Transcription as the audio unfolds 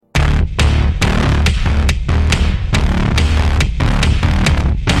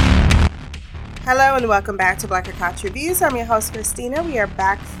Hello and welcome back to Black Couch Reviews. I'm your host, Christina. We are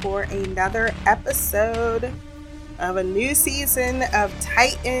back for another episode of a new season of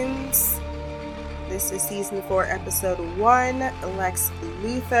Titans. This is season 4, episode 1, Lex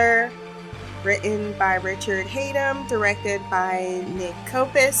Luthor. Written by Richard Hatem, directed by Nick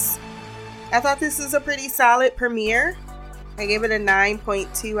Kopus. I thought this was a pretty solid premiere. I gave it a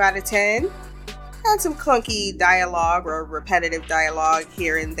 9.2 out of 10. Had some clunky dialogue or repetitive dialogue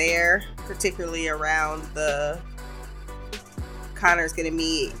here and there, particularly around the Connor's gonna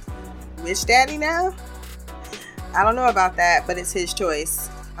meet Wish Daddy now. I don't know about that, but it's his choice.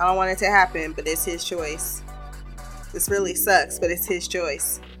 I don't want it to happen, but it's his choice. This really sucks, but it's his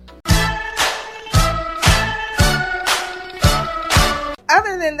choice.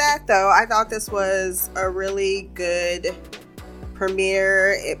 Other than that, though, I thought this was a really good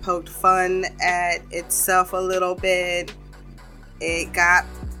premiere. It poked fun at itself a little bit. It got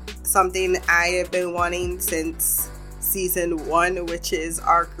something I have been wanting since season 1, which is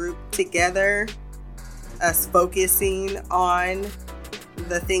our group together, us focusing on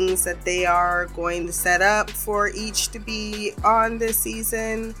the things that they are going to set up for each to be on this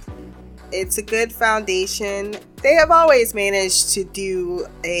season. It's a good foundation. They have always managed to do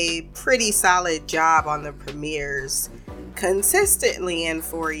a pretty solid job on the premieres consistently in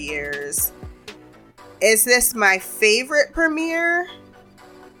 4 years. Is this my favorite premiere?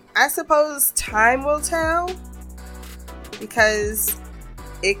 I suppose time will tell, because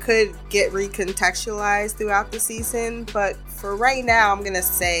it could get recontextualized throughout the season, but for right now, I'm gonna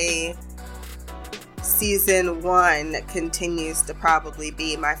say season 1 continues to probably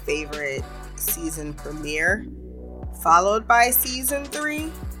be my favorite season premiere, followed by season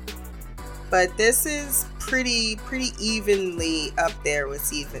 3. But this is pretty evenly up there with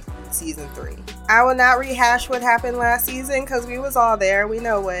season 3. I will not rehash what happened last season because we was all there. We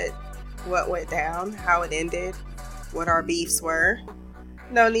know what went down, how it ended, what our beefs were.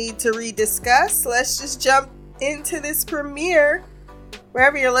 No need to rediscuss. Let's just jump into this premiere.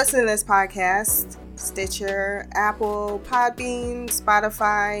 Wherever you're listening to this podcast, Stitcher, Apple, Podbean,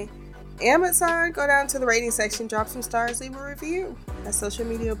 Spotify, Amazon, go down to the rating section, drop some stars, leave a review. My social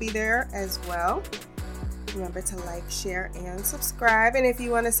media will be there as well. Remember to like, share, and subscribe. And if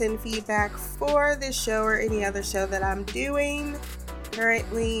you want to send feedback for this show or any other show that I'm doing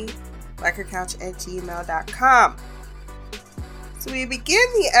currently, blackercouch@gmail.com. So we begin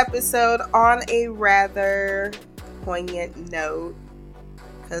the episode on a rather poignant note,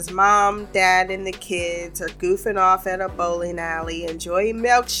 because Mom, Dad, and the kids are goofing off at a bowling alley, enjoying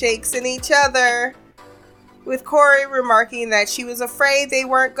milkshakes and each other, with Corey remarking that she was afraid they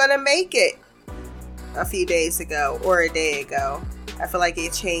weren't going to make it a few days ago, or a day ago. I feel like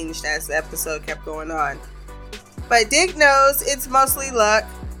it changed as the episode kept going on. But Dick knows it's mostly luck.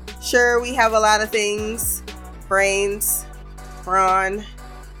 Sure, we have a lot of things. Brains, brawn,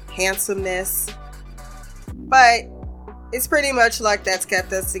 handsomeness. But it's pretty much luck that's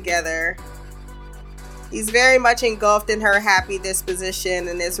kept us together. He's very much engulfed in her happy disposition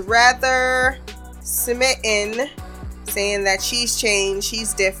and is rather smitten, saying that she's changed,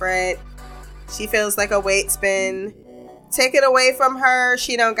 she's different. She feels like a weight's been taken away from her.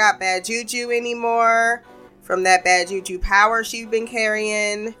 She don't got bad juju anymore from that bad juju power she's been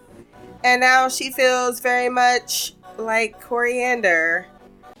carrying. And now she feels very much like Coriander.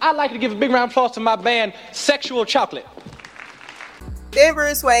 I'd like to give a big round of applause to my band, Sexual Chocolate. Then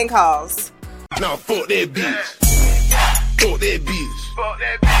Bruce Wayne calls. Now fuck that bitch. Fuck that bitch. Fuck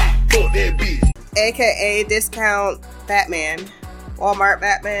that bitch. Fuck that bitch. AKA Discount Batman. Walmart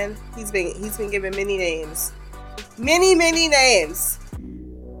Batman. He's been given many names. Many names.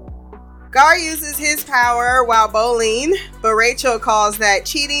 Gar uses his power while bowling, but Rachel calls that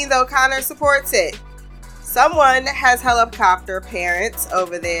cheating, though Connor supports it. Someone has helicopter parents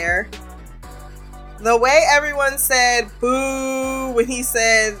over there. The way everyone said boo when he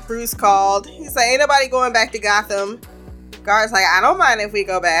said Bruce called, he's like, ain't nobody going back to Gotham. Gar's like, I don't mind if we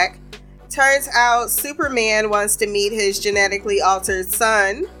go back. Turns out Superman wants to meet his genetically altered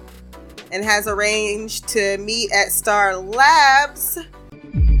son and has arranged to meet at Star Labs.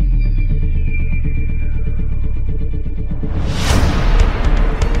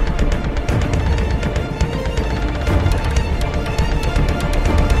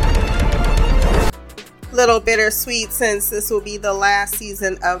 Little bittersweet since this will be the last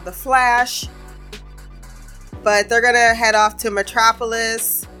season of The Flash. But they're gonna head off to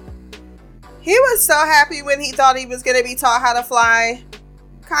Metropolis. He was so happy when he thought he was gonna be taught how to fly.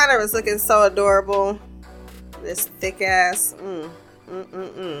 Connor was looking so adorable. This thick ass.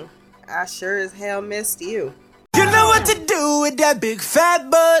 I sure as hell missed you. You know what to do with that big fat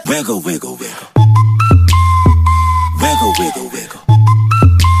butt. Wiggle, wiggle, wiggle. Wiggle, wiggle, wiggle.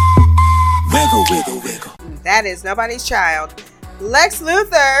 Wiggle, wiggle, wiggle. That is nobody's child. Lex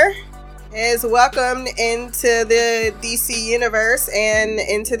Luthor is welcomed into the DC universe and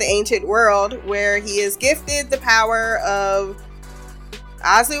into the ancient world, where he is gifted the power of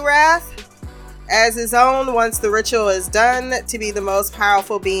Azurath as his own once the ritual is done, to be the most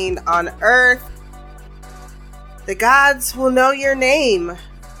powerful being on Earth. The gods will know your name,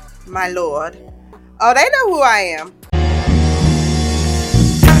 my lord. Oh, they know who I am.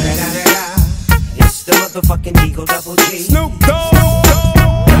 It's the motherfucking Eagle Double G. Snoop Dogg.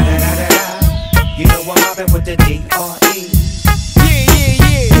 You know I'm mobbing with the D.R.E.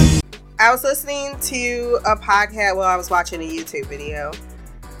 Yeah. I was listening to a podcast, I was watching a YouTube video,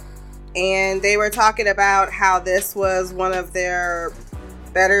 and they were talking about how this was one of their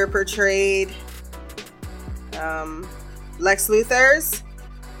better portrayed Lex Luthors.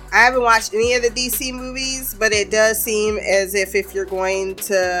 I haven't watched any of the DC movies, but it does seem as if you're going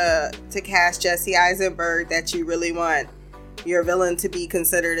to cast Jesse Eisenberg, that you really want your villain to be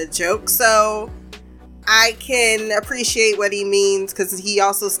considered a joke. So I can appreciate what he means, because he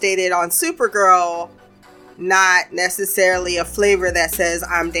also stated on Supergirl, not necessarily a flavor that says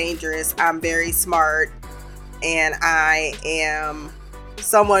I'm dangerous, I'm very smart, and I am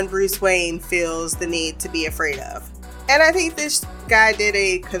someone Bruce Wayne feels the need to be afraid of. And I think this guy did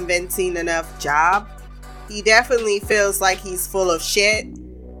a convincing enough job. He definitely feels like he's full of shit,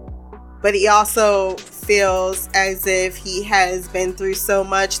 but he also feels as if he has been through so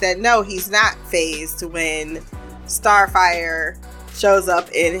much that no, he's not fazed when Starfire shows up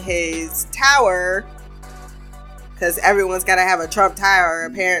in his tower, because everyone's got to have a Trump tower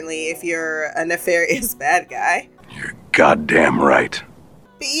apparently if you're a nefarious bad guy. You're goddamn right.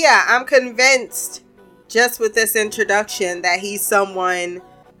 But yeah, I'm convinced just with this introduction that he's someone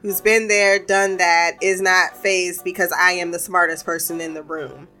who's been there, done that, is not fazed because I am the smartest person in the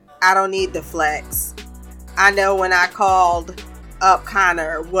room. I don't need to flex. I know when I called up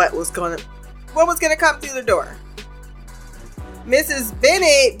Connor what was gonna come through the door. Mrs.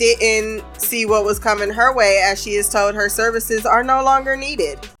 Bennett didn't see what was coming her way, as she is told her services are no longer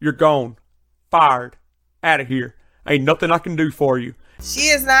needed. You're gone. Fired. Out of here. Ain't nothing I can do for you. She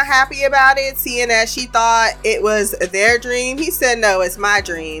is not happy about it, seeing as she thought it was their dream. He said, no, it's my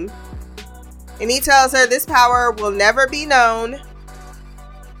dream. And he tells her this power will never be known.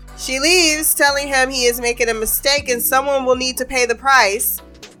 She leaves, telling him he is making a mistake and someone will need to pay the price.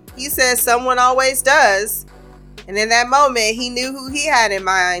 He says someone always does. And in that moment, he knew who he had in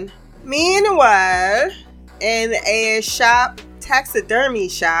mind. Meanwhile, in a taxidermy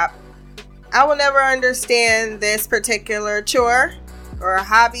shop, I will never understand this particular chore or a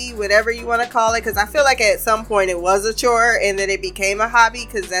hobby, whatever you want to call it, because I feel like at some point it was a chore and then it became a hobby,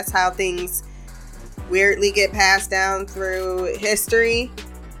 because that's how things weirdly get passed down through history.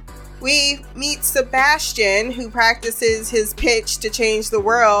 We meet Sebastian, who practices his pitch to change the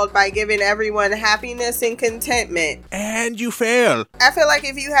world by giving everyone happiness and contentment. And you fail. I feel like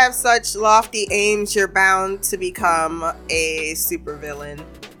if you have such lofty aims, you're bound to become a supervillain.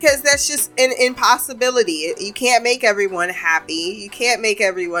 Because that's just an impossibility. You can't make everyone happy. You can't make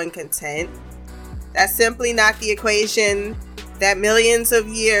everyone content. That's simply not the equation that millions of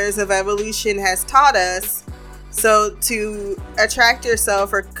years of evolution has taught us. So to attract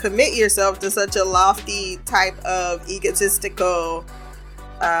yourself or commit yourself to such a lofty type of egotistical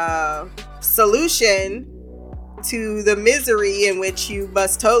solution to the misery in which you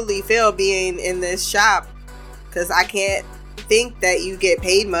must totally feel being in this shop, because I can't think that you get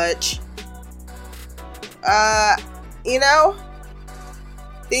paid much.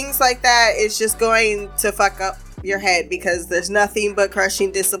 Things like that is just going to fuck up your head, because there's nothing but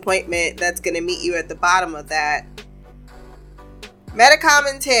crushing disappointment that's going to meet you at the bottom of that. Meta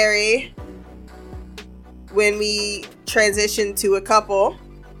commentary when we transition to a couple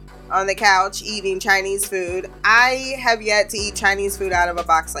on the couch eating Chinese food. I have yet to eat Chinese food out of a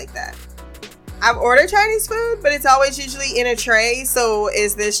box like that. I've ordered Chinese food, but it's always usually in a tray. So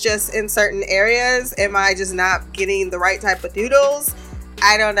is this just in certain areas? Am I just not getting the right type of noodles?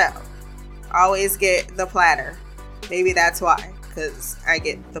 I don't know. I always get the platter. Maybe that's why, because I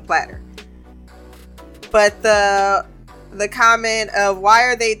get the platter. But the comment of why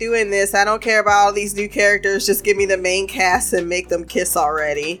are they doing this? I don't care about all these new characters. Just give me the main cast and make them kiss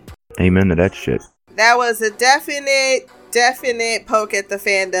already. Amen to that shit. That was a definite poke at the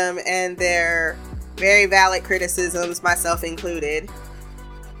fandom and their very valid criticisms, myself included.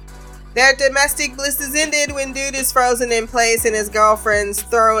 Their domestic bliss is ended when dude is frozen in place and his girlfriend's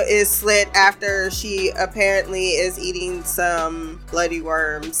throat is slit after she apparently is eating some bloody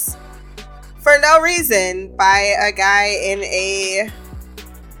worms. for no reason by a guy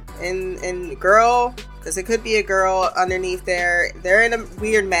in girl, because it could be a girl underneath there. They're in a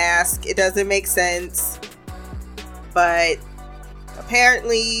weird mask. It doesn't make sense. But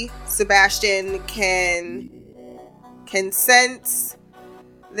apparently Sebastian can sense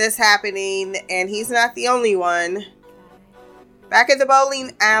this happening, and he's not the only one. Back at the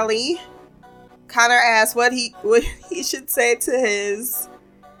bowling alley, Connor asks what he should say to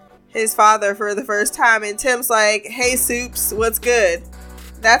his father for the first time, and Tim's like, "Hey Soups, what's good?"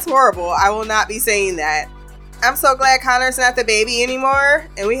 That's horrible. I will not be saying that. I'm so glad Connor's not the baby anymore,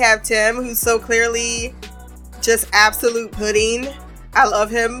 and we have Tim, who's so clearly just absolute pudding. I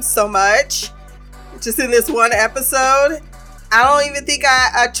love him so much. Just in this one episode, I don't even think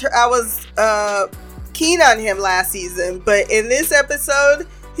I was keen on him last season, but in this episode,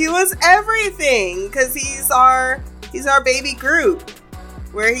 he was everything, because he's our baby Groot,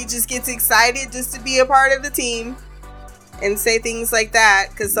 where he just gets excited just to be a part of the team and say things like that,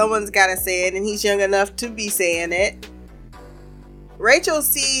 because someone's got to say it, and he's young enough to be saying it. Rachel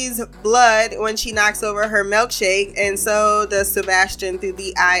sees blood when she knocks over her milkshake, and so does Sebastian through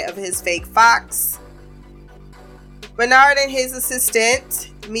the eye of his fake fox. Bernard and his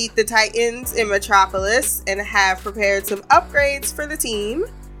assistant meet the Titans in Metropolis and have prepared some upgrades for the team.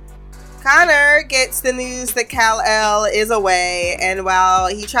 Connor gets the news that Kal-El is away, and while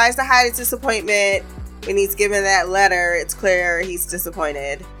he tries to hide his disappointment when he's given that letter, it's clear he's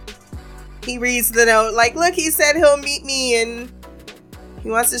disappointed. He reads the note like, look, he said he'll meet me and he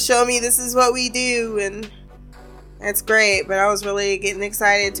wants to show me this is what we do, and that's great, but I was really getting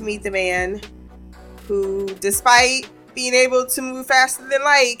excited to meet the man who, despite being able to move faster than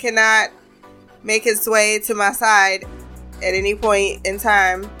light, cannot make his way to my side at any point in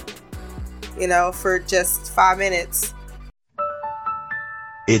time, for just 5 minutes.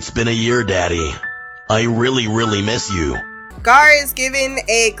 It's been a year, Daddy. I really, really miss you. Gar is given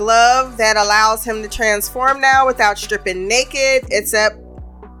a glove that allows him to transform now without stripping naked, except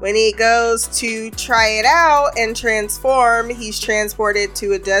when he goes to try it out and transform, he's transported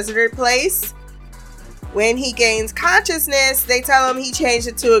to a deserted place. When he gains consciousness, they tell him he changed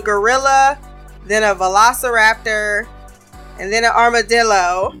it to a gorilla, then a velociraptor, and then an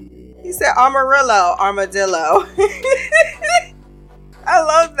armadillo. He said armadillo. I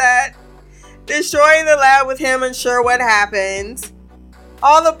love that. Destroying the lab with him, unsure what happens.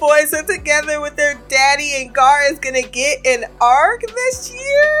 All the boys are together with their daddy, and Gar is gonna get an arc this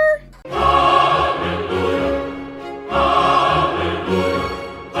year? Hallelujah. Hallelujah.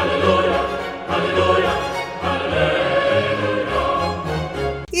 Hallelujah. Hallelujah.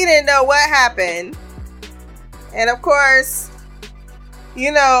 Hallelujah. He didn't know what happened. And of course,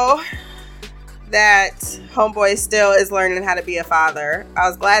 that homeboy still is learning how to be a father. I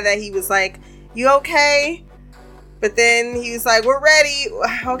was glad that he was like, you okay? But then he was like, we're ready.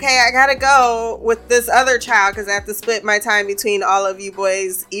 Okay, I gotta go with this other child because I have to split my time between all of you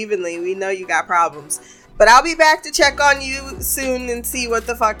boys evenly. We know you got problems. But I'll be back to check on you soon and see what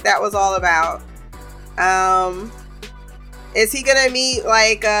the fuck that was all about. Is he gonna meet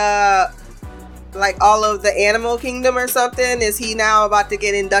like all of the animal kingdom or something? Is he now about to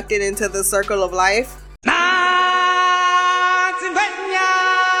get inducted into the circle of life?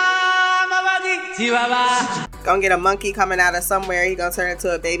 Gonna get a monkey coming out of somewhere. He gonna turn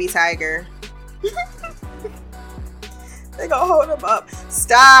into a baby tiger. They gonna hold him up.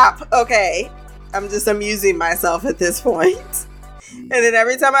 Stop. Okay. I'm just amusing myself at this point. And then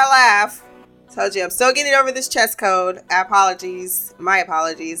every time I laugh, told you I'm still getting over this chess code. My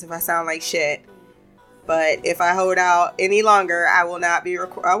apologies if I sound like shit. But if I hold out any longer, I will not be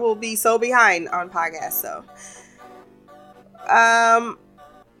I will be so behind on podcasts. So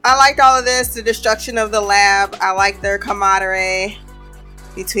I liked all of this, the destruction of the lab. I like their camaraderie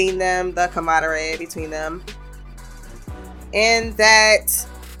between them. And that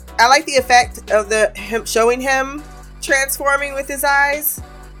I like the effect of him showing him transforming with his eyes.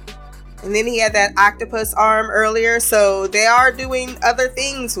 And then he had that octopus arm earlier, so they are doing other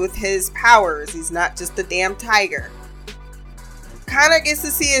things with his powers. He's not just a damn tiger. Connor gets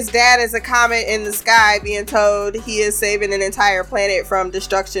to see his dad as a comet in the sky, being told he is saving an entire planet from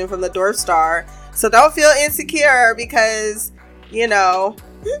destruction from the dwarf star. So don't feel insecure because, know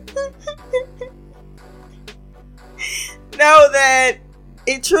that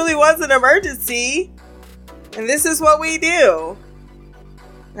it truly was an emergency. And this is what we do.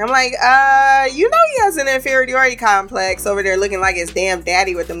 And I'm like, he has an inferiority complex over there looking like his damn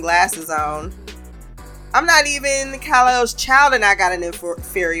daddy with them glasses on. I'm not even Kal-El's child and I got an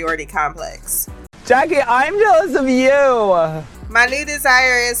inferiority complex. Jackie, I'm jealous of you. My new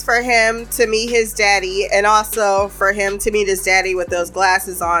desire is for him to meet his daddy, and also for him to meet his daddy with those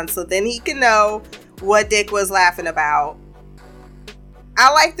glasses on, so then he can know what Dick was laughing about.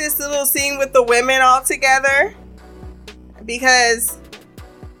 I like this little scene with the women all together because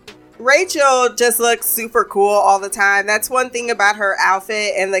Rachel just looks super cool all the time. That's one thing about her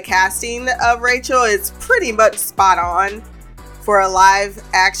outfit, and the casting of Rachel is pretty much spot on for a live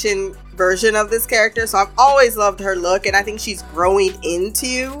action version of this character. So I've always loved her look, and I think she's growing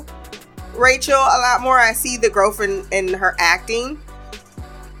into Rachel a lot more. I see the growth in her acting.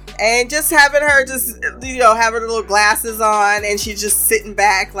 And just having her have her little glasses on, and she's just sitting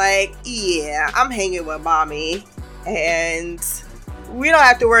back like, yeah, I'm hanging with mommy. And we don't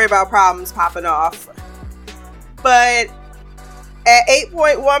have to worry about problems popping off. But at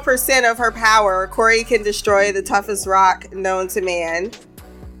 8.1% of her power, Corey can destroy the toughest rock known to man.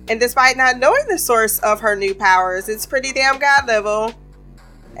 And despite not knowing the source of her new powers, it's pretty damn god level,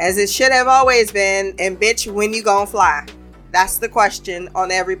 as it should have always been. And bitch, when you gon' fly? That's the question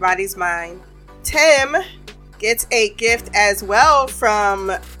on everybody's mind. Tim gets a gift as well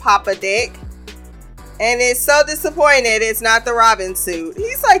from Papa Dick, and is so disappointed it's not the Robin suit.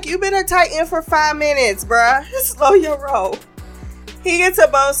 He's like, you've been a Titan for 5 minutes, bruh. Slow your roll. He gets a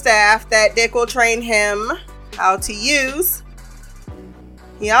bow staff that Dick will train him how to use.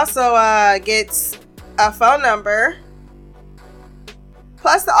 He also gets a phone number.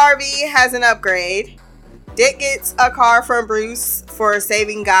 Plus the RV has an upgrade. Dick gets a car from Bruce for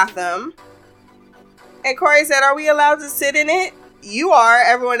saving Gotham. And Corey said, are we allowed to sit in it? You are.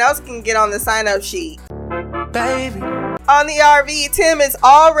 Everyone else can get on the sign-up sheet. Baby. On the RV, Tim is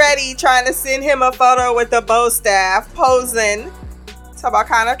already trying to send him a photo with the bow staff, posing. Talk about,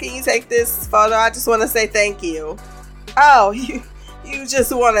 Connor, can you take this photo? I just want to say thank you. Oh, you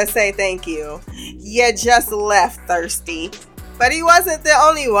just want to say thank you. You just left thirsty. But he wasn't the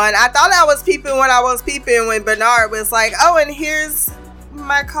only one. I thought I was peeping when Bernard was like, oh, and here's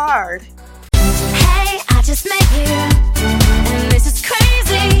my card. Hey, I just met you, and this is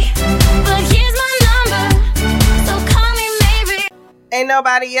crazy, but here's my number, so call me maybe. Ain't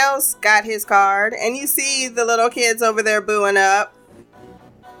nobody else got his card, and you see the little kids over there booing up.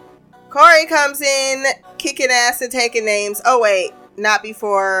 Corey comes in, kicking ass and taking names. Oh, wait, not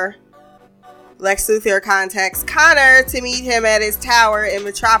before Lex Luthor contacts Connor to meet him at his tower in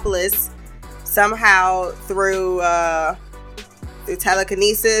Metropolis, somehow through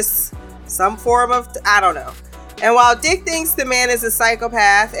telekinesis, some form of, I don't know. And while Dick thinks the man is a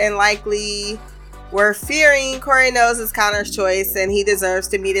psychopath and likely worth fearing, Corey knows it's Connor's choice and he deserves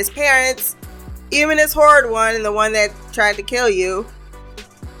to meet his parents, even his horrid one and the one that tried to kill you.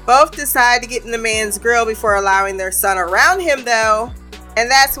 Both decide to get in the man's grill before allowing their son around him, though, and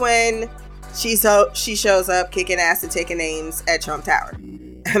that's when she shows up kicking ass and taking names at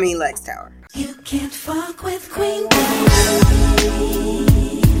Lex Tower. You can't fuck with Queen Bee.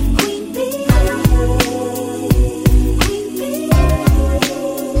 Queen Bee. Queen Bee.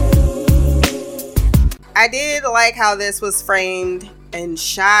 I did like how this was framed and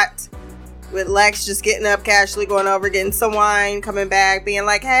shot, with Lex just getting up casually, going over, getting some wine, coming back, being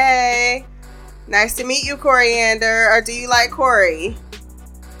like, hey, nice to meet you, Coriander, or do you like Corey?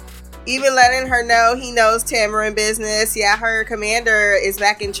 Even letting her know he knows Tamarin business. Yeah, her commander is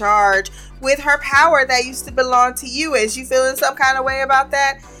back in charge with her power that used to belong to you. Is you feeling some kind of way about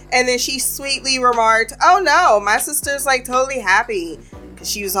that? And then she sweetly remarked, oh no, my sister's like totally happy because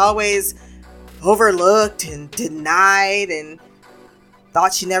she was always overlooked and denied and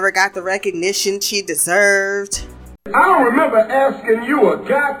thought she never got the recognition she deserved. I don't remember asking you a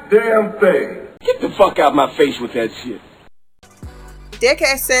goddamn thing. Get the fuck out my face with that shit. Dick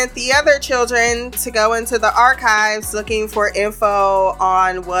has sent the other children to go into the archives looking for info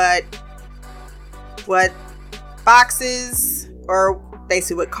on what boxes or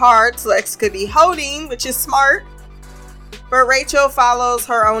basically what cards Lex could be holding, which is smart. But Rachel follows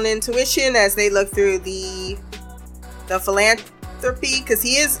her own intuition as they look through the philanthropy, because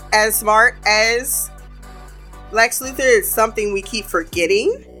he is as smart as Lex Luthor. It's something we keep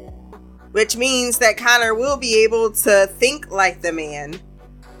forgetting, which means that Connor will be able to think like the man.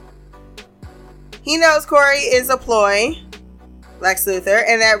 He knows Corey is a ploy, Lex Luthor,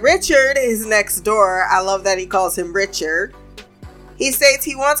 and that Richard is next door. I love that he calls him Richard. He states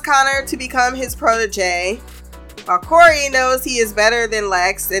he wants Connor to become his protege, while Corey knows he is better than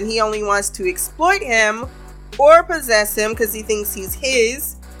Lex and he only wants to exploit him or possess him because he thinks he's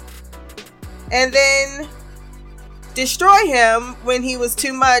his, and then destroy him when he was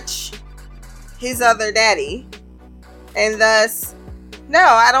too much his other daddy. And thus, no,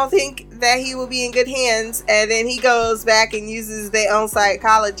 I don't think that he will be in good hands, and then he goes back and uses their own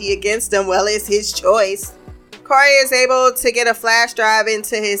psychology against him. Well, it's his choice. Corey is able to get a flash drive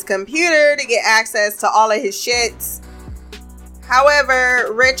into his computer to get access to all of his shits.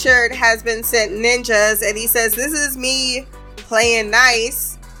 However, Richard has been sent ninjas, and he says, this is me playing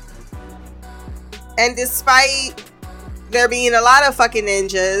nice. And despite there being a lot of fucking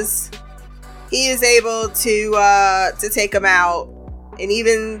ninjas, he is able to take him out, and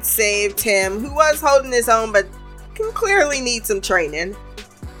even save Tim, who was holding his own but can clearly need some training.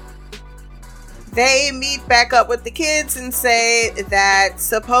 They meet back up with the kids and say that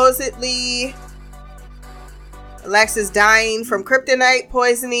supposedly Lex is dying from kryptonite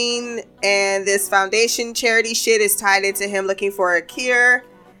poisoning, and this foundation charity shit is tied into him looking for a cure.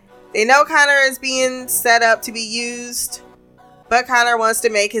 They know Connor is being set up to be used, but Connor wants to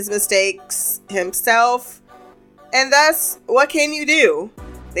make his mistakes himself. And thus, what can you do?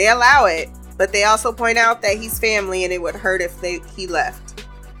 They allow it, but they also point out that he's family and it would hurt if he left.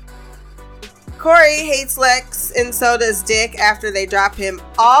 Corey hates Lex, and so does Dick after they drop him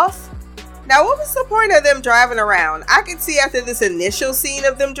off. Now, what was the point of them driving around? I could see after this initial scene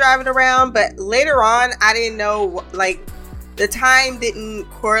of them driving around, but later on, I didn't know, like, the time didn't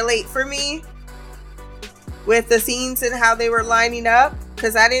correlate for me with the scenes and how they were lining up,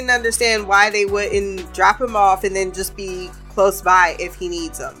 because I didn't understand why they wouldn't drop him off and then just be close by if he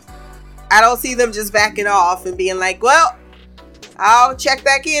needs them. I don't see them just backing off and being like, well, I'll check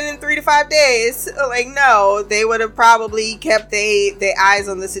back in 3 to 5 days. Like, no, they would have probably kept their eyes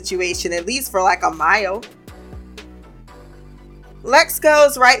on the situation at least for like a mile. Lex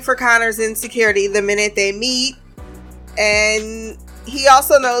goes right for Connor's insecurity the minute they meet, and he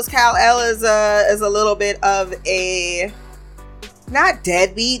also knows Kal-El is a little bit of a not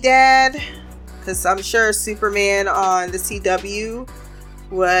deadbeat dad, because I'm sure Superman on the CW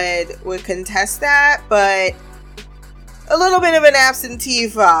would contest that, but a little bit of an absentee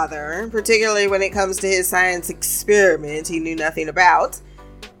father, particularly when it comes to his science experiment he knew nothing about.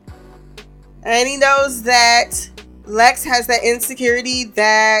 And he knows that Lex has that insecurity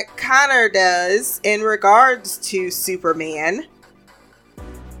that Connor does in regards to Superman.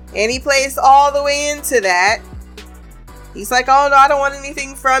 And he plays all the way into that. He's like, oh no, I don't want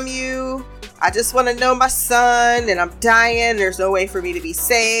anything from you. I just want to know my son, and I'm dying. There's no way for me to be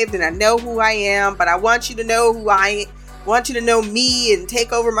saved, and I know who I am, but I want you to know who I want you to know me and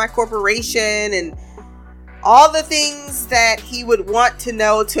take over my corporation, and all the things that he would want to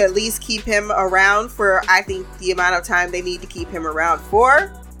know to at least keep him around for, I think, the amount of time they need to keep him around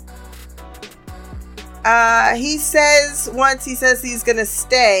for. He says he's gonna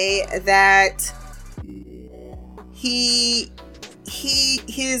stay, that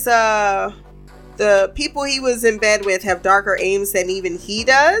the people he was in bed with have darker aims than even he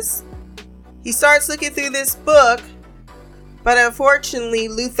does. He starts looking through this book, but unfortunately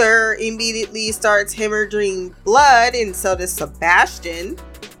Luther immediately starts hemorrhaging blood, and so does Sebastian.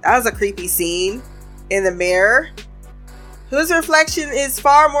 That was a creepy scene in the mirror, whose reflection is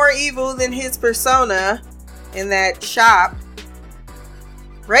far more evil than his persona in that shop.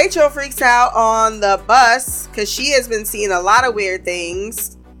 Rachel freaks out on the bus because she has been seeing a lot of weird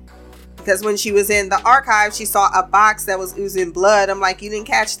things, because when she was in the archive, she saw a box that was oozing blood. I'm like, you didn't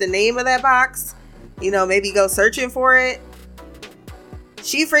catch the name of that box? You know, maybe go searching for it.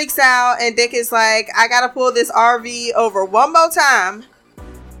 She freaks out, and Dick is like, I gotta pull this RV over one more time.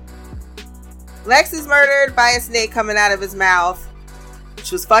 Lex is murdered by a snake coming out of his mouth,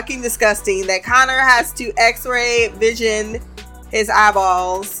 which was fucking disgusting, that Connor has to x-ray vision his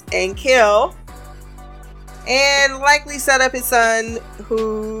eyeballs and kill, and likely set up his son,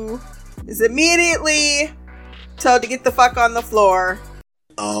 who is immediately told to get the fuck on the floor.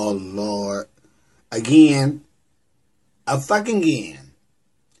 Oh Lord. Again. Again.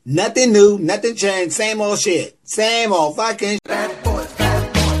 Nothing new, nothing changed, same old shit. Same old fucking bad boys.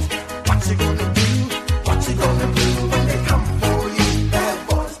 What you gonna do? What you gonna do when they come for you? Bad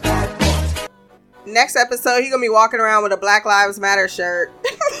boys. Next episode, he's gonna be walking around with a Black Lives Matter shirt.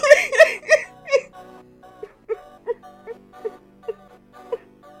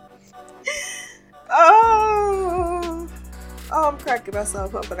 Oh, I'm cracking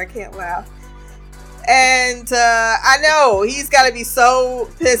myself up, but I can't laugh. And I know he's got to be so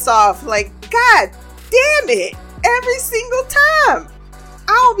pissed off. Like, God damn it. Every single time. I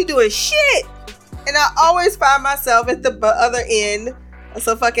don't be doing shit. And I always find myself at the other end of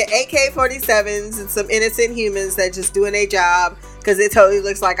some fucking AK-47s and some innocent humans that just doing their job because it totally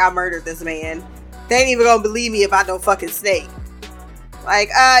looks like I murdered this man. They ain't even gonna believe me if I don't fucking snake. Like,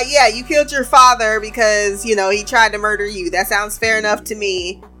 yeah, you killed your father because, you know, he tried to murder you. That sounds fair enough to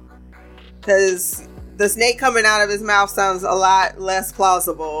me. because the snake coming out of his mouth sounds a lot less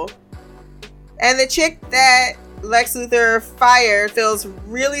plausible. And the chick that Lex Luthor fired feels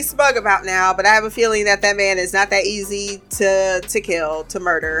really smug about now, but I have a feeling that man is not that easy to kill, to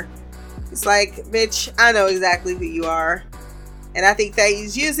murder. It's like, bitch, I know exactly who you are. And I think that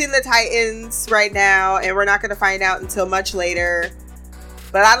he's using the Titans right now, and we're not going to find out until much later.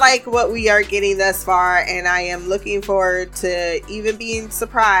 But I like what we are getting thus far, and I am looking forward to even being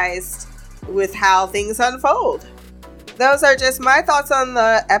surprised with how things unfold. Those are just my thoughts on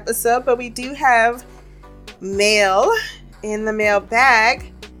the episode, but we do have mail in the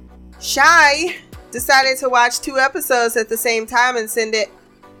mailbag. Shy decided to watch 2 episodes at the same time and send it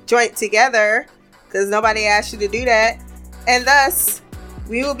joint together because nobody asked you to do that. And thus,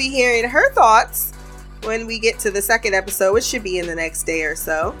 we will be hearing her thoughts when we get to the second episode, which should be in the next day or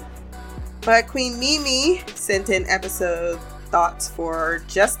so. But Queen Mimi sent in episode thoughts for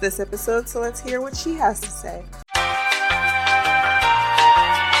just this episode, so let's hear what she has to say.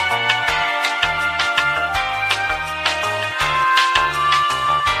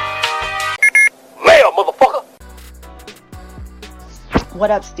 Mail, motherfucker!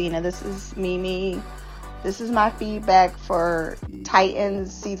 What up, Stina? This is Mimi. This is my feedback for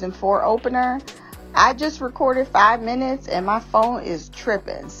Titans Season 4 opener. I just recorded 5 minutes and my phone is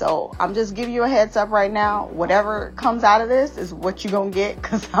tripping. So I'm just giving you a heads up right now. Whatever comes out of this is what you're going to get,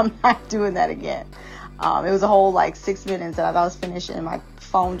 because I'm not doing that again. It was a whole 6 minutes that I thought I was finished and my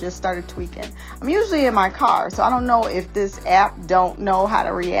phone just started tweaking. I'm usually in my car, so I don't know if this app don't know how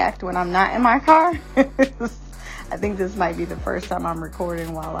to react when I'm not in my car. I think this might be the first time I'm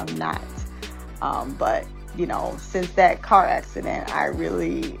recording while I'm not. But, since that car accident, I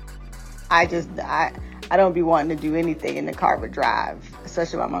don't be wanting to do anything in the car but drive,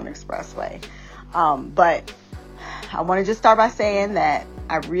 especially when I'm on the expressway. But I want to just start by saying that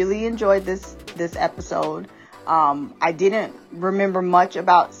I really enjoyed this episode. I didn't remember much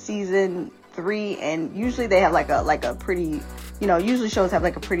about season 3, and usually they have like a pretty, usually shows have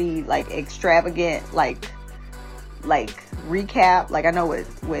a pretty extravagant recap. I know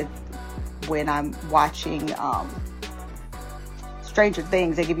with when I'm watching Stranger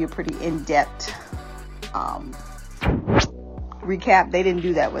Things, they give you a pretty in-depth recap. They didn't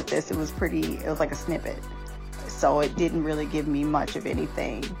do that with this. It was like a snippet, so it didn't really give me much of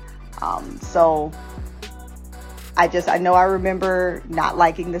anything. So I know I remember not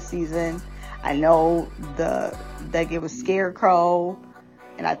liking the season. I know that it was Scarecrow,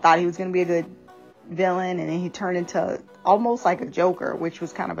 and I thought he was going to be a good villain, and then he turned into almost like a Joker, which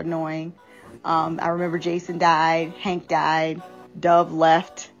was kind of annoying. I remember Jason died, Hank died, Dove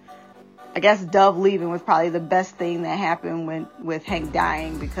left. I guess Dove leaving was probably the best thing that happened with Hank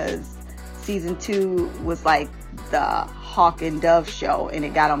dying, because season 2 was like the Hawk and Dove show, and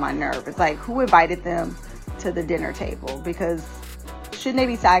it got on my nerve. It's like, who invited them to the dinner table? Because shouldn't they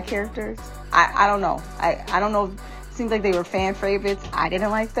be side characters? I don't know. I don't know. It seems like they were fan favorites. I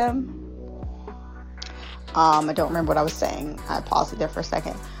didn't like them. I don't remember what I was saying. I paused it there for a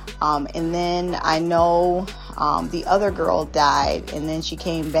second. And then I know the other girl died, and then she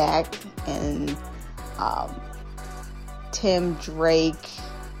came back, and Tim Drake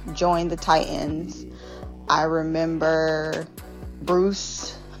joined the Titans. I remember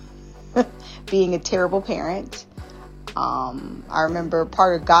Bruce being a terrible parent. I remember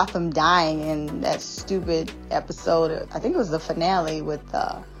part of Gotham dying in that stupid episode. I think it was the finale with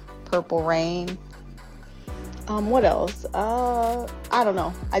Purple Rain. What else? I don't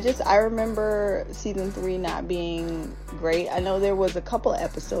know. I remember season 3 not being great. I know there was a couple of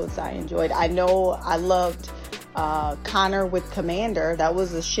episodes I enjoyed. I know I loved Connor with Commander. That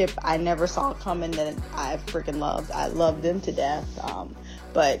was a ship I never saw coming that I freaking loved. I loved them to death.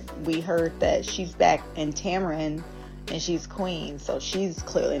 But we heard that she's back in Tamarin and she's queen, so she's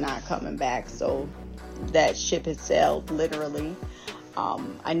clearly not coming back. So that ship has sailed, literally.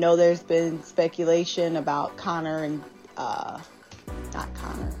 I know there's been speculation about Connor and not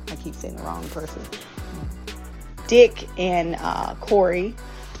Connor, I keep saying the wrong person, Dick and Corey,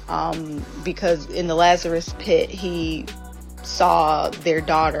 because in the Lazarus Pit he saw their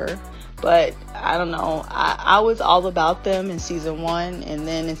daughter. But I don't know, I was all about them in season 1, and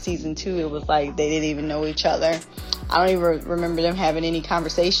then in season 2 it was like they didn't even know each other. I don't even remember them having any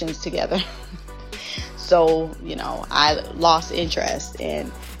conversations together. So, I lost interest,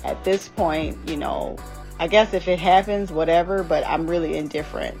 and at this point, I guess if it happens, whatever, but I'm really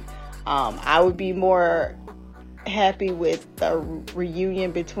indifferent. I would be more happy with the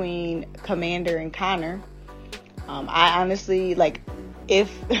reunion between Commander and Connor. I honestly,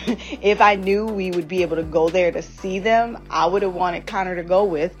 if I knew we would be able to go there to see them, I would have wanted Connor to go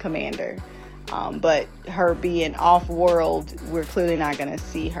with Commander. But her being off-world, we're clearly not going to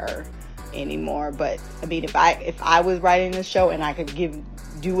see her anymore. But I mean, if I was writing the show and I could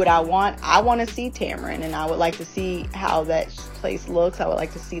do what I want to see Tamarin, and I would like to see how that place looks. I would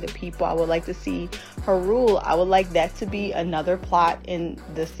like to see the people. I would like to see her rule. I would like that to be another plot in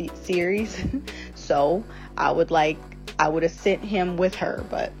the series. So I would have sent him with her,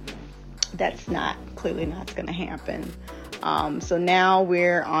 but that's clearly not going to happen. So now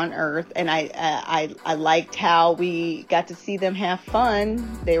we're on Earth, and I liked how we got to see them have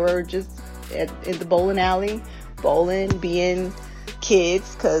fun. They were just in the bowling alley, bowling, being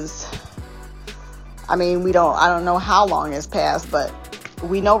kids, because I mean, I don't know how long has passed, but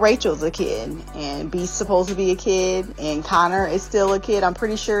we know Rachel's a kid, and Beast's supposed to be a kid, and Connor is still a kid. I'm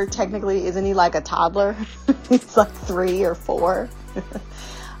pretty sure technically, isn't he like a toddler? He's like 3 or 4.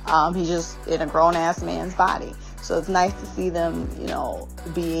 He's just in a grown-ass man's body. So it's nice to see them,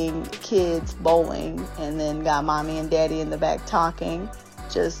 being kids bowling, and then got mommy and daddy in the back talking,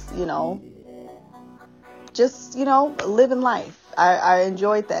 just living life. I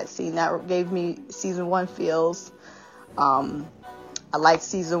enjoyed that scene. That gave me season 1 feels. I liked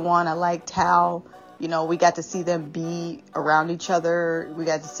season 1. I liked how, we got to see them be around each other. We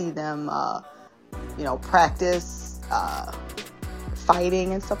got to see them, practice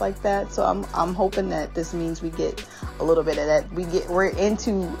fighting and stuff like that. So I'm hoping that this means we get a little bit of that. We're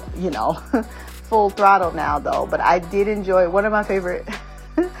into, full throttle now though. But I did enjoy, one of my favorite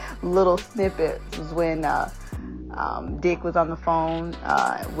little snippets was when Dick was on the phone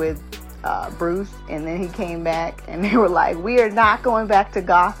with Bruce, and then he came back and they were like, we are not going back to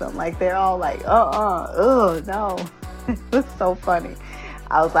Gotham. Like, they're all like, no. It was so funny.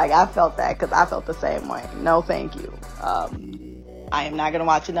 I was like, I felt that, because I felt the same way. No, thank you. I am not going to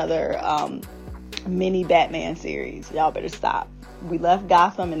watch another mini Batman series. Y'all better stop. We left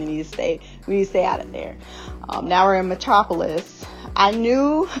Gotham, and we need to stay out of there. Now we're in Metropolis. I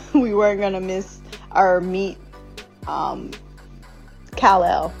knew we weren't going to meet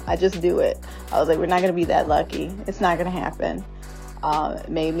Kal-El. I just do it. I was like, we're not going to be that lucky. It's not going to happen. It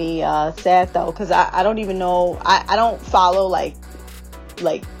made me sad though, because I don't even know. I don't follow like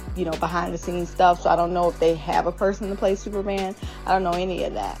behind the scenes stuff, so I don't know if they have a person to play Superman. I don't know any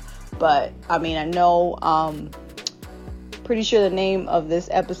of that. But I mean, I know, pretty sure the name of this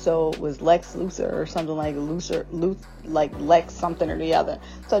episode was Lex Luthor or something like like Lex something or the other.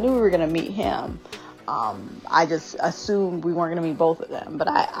 So I knew we were going to meet him. I just assumed we weren't going to meet both of them. But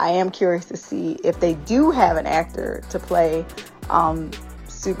I am curious to see if they do have an actor to play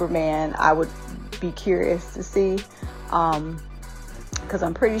Superman. I would be curious to see. Because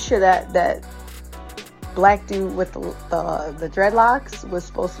I'm pretty sure that black dude with the dreadlocks was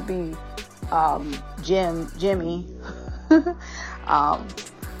supposed to be Jimmy.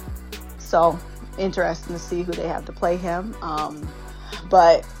 So interesting to see who they have to play him.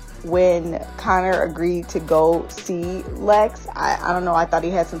 But when Connor agreed to go see Lex, I don't know, I thought he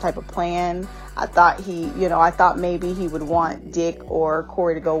had some type of plan. I thought maybe he would want Dick or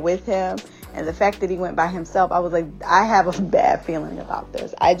Corey to go with him. And the fact that he went by himself, I was like, I have a bad feeling about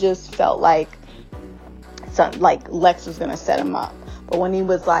this. I just felt like Lex was going to set him up. But when he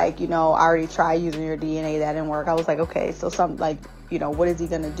was like, I already tried using your DNA, that didn't work. I was like, okay, so what is he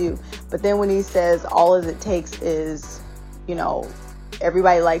going to do? But then when he says all it takes is,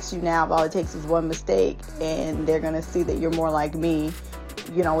 everybody likes you now, but all it takes is one mistake, and they're going to see that you're more like me,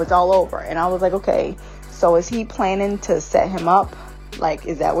 it's all over. And I was like, okay, so is he planning to set him up? Like,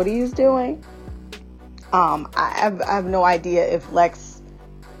 is that what he's doing? I have no idea if Lex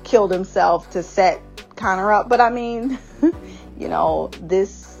killed himself to set Connor up, but I mean,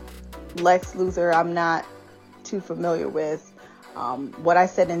 this Lex Luthor I'm not too familiar with. What I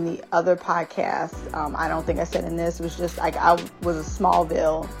said in the other podcast, I don't think I said in this, was just like, I was a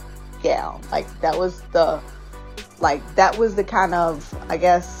Smallville gal. Like, that was the kind of, I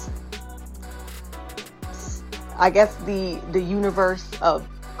guess the universe of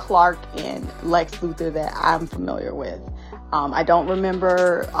Clark and Lex Luthor that I'm familiar with. I don't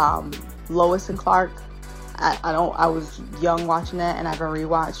remember Lois and Clark. I was young watching that, and I haven't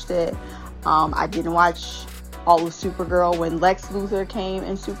rewatched it. I didn't watch all of Supergirl. When Lex Luthor came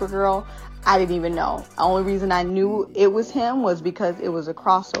in Supergirl, I didn't even know. The only reason I knew it was him was because it was a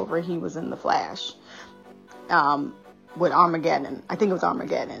crossover. He was in The Flash with Armageddon. I think it was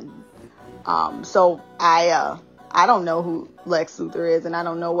Armageddon. So I don't know who Lex Luthor is, and I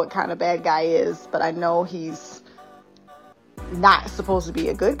don't know what kind of bad guy is, but I know he's not supposed to be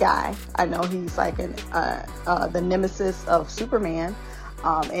a good guy. I know he's like the nemesis of Superman.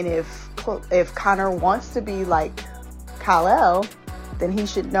 And if Connor wants to be like Kal-El, then he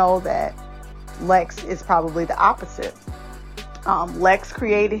should know that Lex is probably the opposite. Lex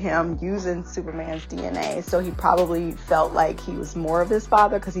created him using Superman's DNA, so he probably felt like he was more of his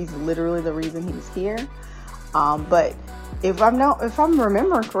father because he's literally the reason he's here. But if I'm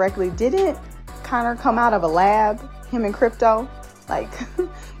remembering correctly, didn't Connor come out of a lab, him and Krypto? Like,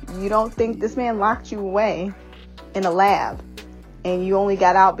 you don't think this man locked you away in a lab and you only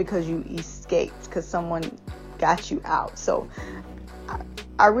got out because you escaped, because someone got you out? So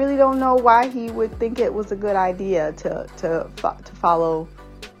I really don't know why he would think it was a good idea to follow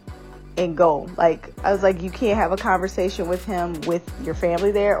and go. Like, I was like, you can't have a conversation with him with your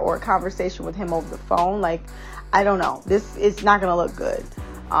family there, or a conversation with him over the phone. Like, I don't know. This is not gonna look good.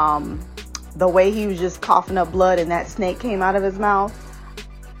 The way he was just coughing up blood and that snake came out of his mouth.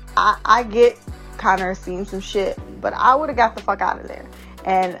 I get Connor seen some shit, but I would have got the fuck out of there.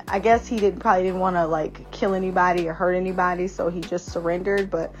 And I guess he probably didn't want to like kill anybody or hurt anybody, so he just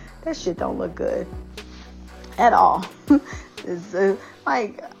surrendered. But that shit don't look good at all. He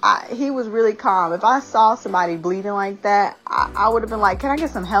was really calm. If I saw somebody bleeding like that, I would have been like, "Can I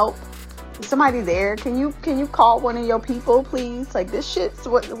get some help? Is somebody there? Can you call one of your people, please? Like, this shit's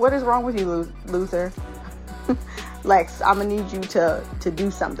what is wrong with you, Luther? Lex, I'm gonna need you to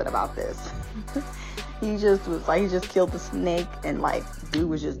do something about this." He just was like, he just killed the snake, and like, dude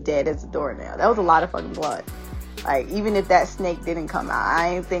was just dead as a doornail. That was a lot of fucking blood. Like, even if that snake didn't come out,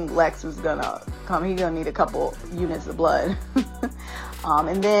 I didn't think Lex was gonna come. He's gonna need a couple units of blood.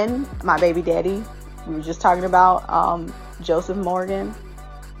 And then my baby daddy, we were just talking about Joseph Morgan.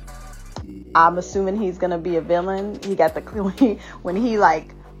 I'm assuming he's gonna be a villain. He got when he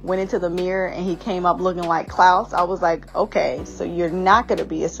like went into the mirror and he came up looking like Klaus. I was like, okay, so you're not gonna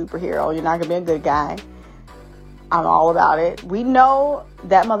be a superhero. You're not gonna be a good guy. I'm all about it. We know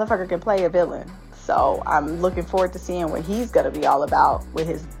that motherfucker can play a villain. So I'm looking forward to seeing what he's going to be all about with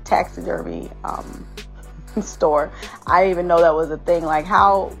his taxidermy store. I didn't even know that was a thing. Like,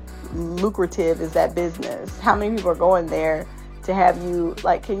 how lucrative is that business? How many people are going there to have you,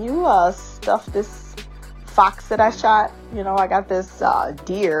 like, can you stuff this fox that I shot? You know, I got this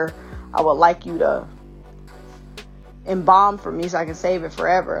deer. I would like you to embalm for me so I can save it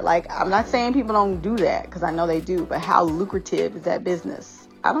forever. Like, I'm not saying people don't do that, because I know they do, but how lucrative is that business?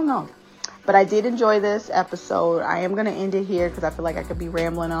 I don't know. But I did enjoy this episode. I am going to end it here because I feel like I could be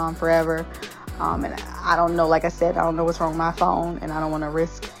rambling on forever. And I don't know, like I said, I don't know what's wrong with my phone, and I don't want to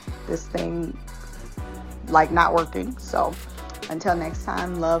risk this thing like not working. So until next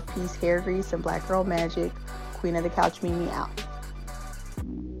time, love, peace, hair grease, and black girl magic. Queen of the Couch Mimi out.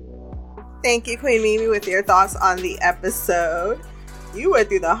 Thank you, Queen Mimi, with your thoughts on the episode. You went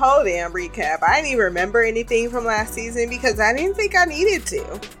through the whole damn recap. I didn't even remember anything from last season because I didn't think I needed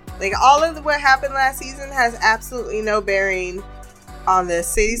to. Like, all of what happened last season has absolutely no bearing on this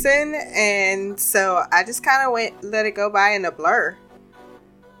season. And so I just kind of let it go by in a blur.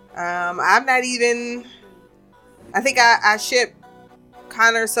 I'm not even... I think I ship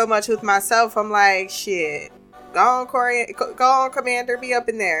Connor so much with myself. I'm like, shit. Go on, Commander. Be up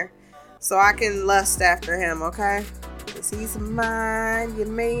in there. So I can lust after him, okay? Cause he's mine. You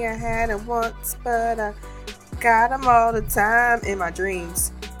may have had him once, but I got him all the time in my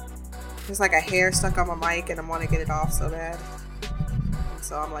dreams. There's like a hair stuck on my mic and I want to get it off so bad.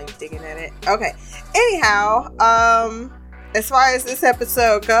 So I'm like digging at it. Okay. Anyhow, as far as this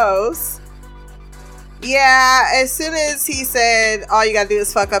episode goes, yeah, as soon as he said, all you gotta do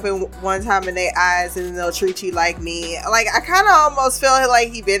is fuck up in one time in their eyes and then they'll treat you like me. Like, I kind of almost feel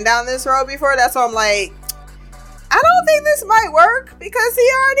like he been down this road before. That's why I'm like, I don't think this might work, because he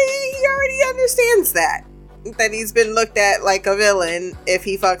already understands that he's been looked at like a villain if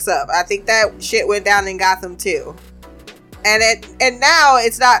he fucks up. I think that shit went down in Gotham too. And now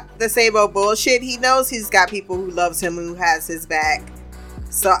it's not the same old bullshit. He knows he's got people who loves him, who has his back.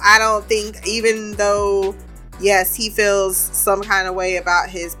 So I don't think, even though, yes, he feels some kind of way about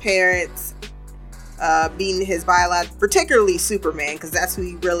his parents being his biological, particularly Superman, because that's who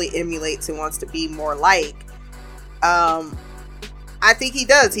he really emulates and wants to be more like. I think he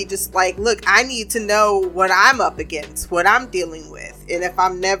does. He just like, look, I need to know what I'm up against, what I'm dealing with. And if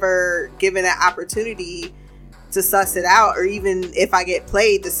I'm never given that opportunity to suss it out, or even if I get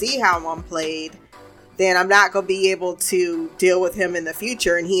played to see how I'm played, then I'm not going to be able to deal with him in the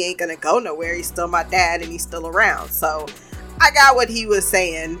future, and he ain't going to go nowhere. He's still my dad and he's still around. So I got what he was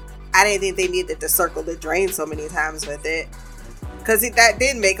saying. I didn't think they needed to circle the drain so many times with it, because that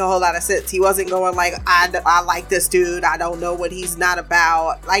didn't make a whole lot of sense. He wasn't going like, I like this dude, I don't know what he's not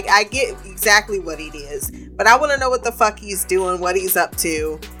about. Like, I get exactly what it is, but I want to know what the fuck he's doing, what he's up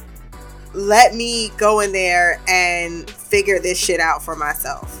to. Let me go in there and figure this shit out for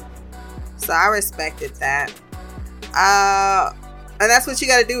myself. So I respected that. And that's what you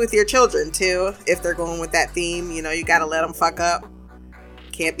got to do with your children too. If they're going with that theme, you know, you got to let them fuck up.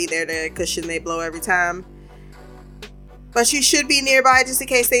 Can't be there to cushion they blow every time. But you should be nearby just in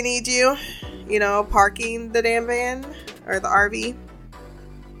case they need you. You know, parking the damn van or the RV.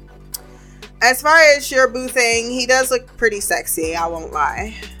 As far as your boo thing, he does look pretty sexy. I won't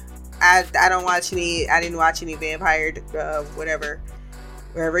lie. I didn't watch any Vampire, whatever,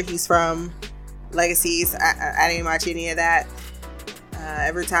 wherever he's from, Legacies. I didn't watch any of that.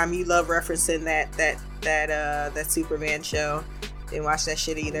 Every time you love referencing that Superman show, didn't watch that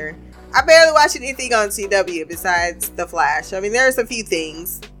shit either. I barely watch anything on CW besides The Flash. I mean, there's a few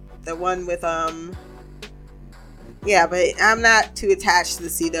things. The one with yeah, but I'm not too attached to the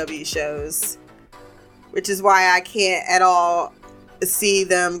CW shows, which is why I can't at all see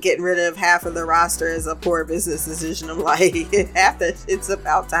them getting rid of half of the roster as a poor business decision. I'm like, half that shit's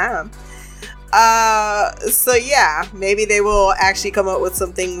about time. So yeah, maybe they will actually come up with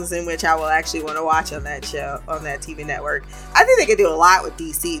some things in which I will actually want to watch on that show, on that TV network. I think they could do a lot with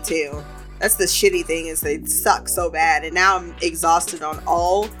DC too. That's the shitty thing, is they suck so bad, and now I'm exhausted on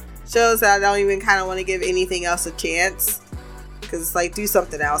all shows that I don't even kind of want to give anything else a chance, because it's like, do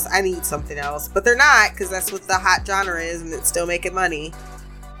something else. I need something else, but they're not, because that's what the hot genre is, and it's still making money.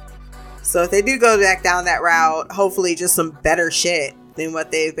 So if they do go back down that route, hopefully just some better shit than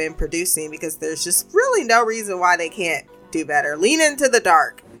what they've been producing, because there's just really no reason why they can't do better. Lean into the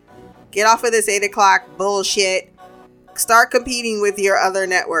dark. Get off of this 8 o'clock bullshit. Start competing with your other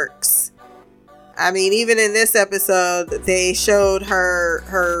networks. I mean, even in this episode, they showed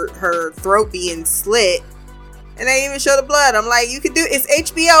her throat being slit, and they even showed the blood. I'm like, you could do, it's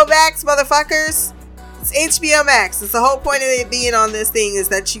HBO Max, motherfuckers. It's HBO Max. It's the whole point of it being on this thing, is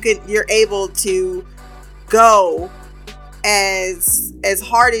that you're able to go as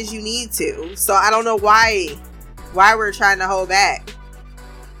hard as you need to. So I don't know why we're trying to hold back.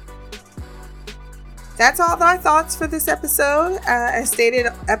 That's all my thoughts for this episode. As stated,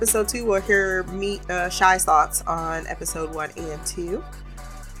 episode 2 will hear me Shy's thoughts on episode 1 and 2.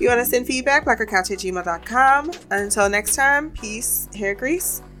 If you want to send feedback, blackercouch@gmail.com. Until next time, peace, hair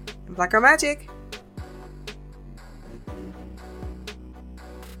grease, and blacker magic.